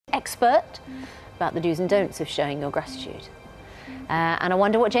expert about the do's and don'ts of showing your gratitude. And I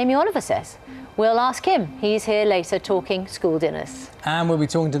wonder what Jamie Oliver says. We'll ask him. He's here later talking school dinners. And we'll be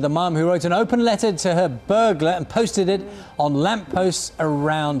talking to the mum who wrote an open letter to her burglar and posted it on lampposts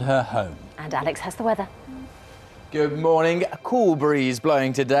around her home. And Alex has the weather. Good morning. A cool breeze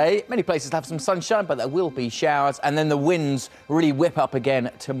blowing today. Many places have some sunshine, but there will be showers. And then the winds really whip up again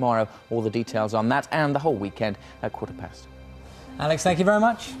tomorrow. All the details on that and the whole weekend at 1:15. Alex, thank you very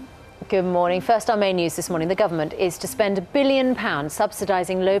much. Good morning. First, our main news this morning. The government is to spend £1 billion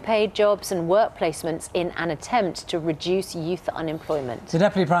subsidising low-paid jobs and work placements in an attempt to reduce youth unemployment. The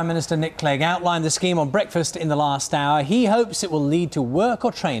Deputy Prime Minister Nick Clegg outlined the scheme on breakfast in the last hour. He hopes it will lead to work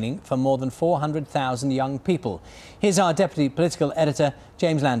or training for more than 400,000 young people. Here's our Deputy Political Editor,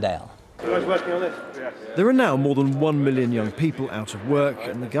 James Landale. There are now more than 1 million young people out of work,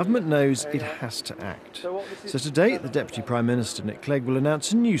 and the government knows it has to act. So today, the Deputy Prime Minister Nick Clegg will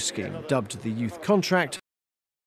announce a new scheme dubbed the Youth Contract,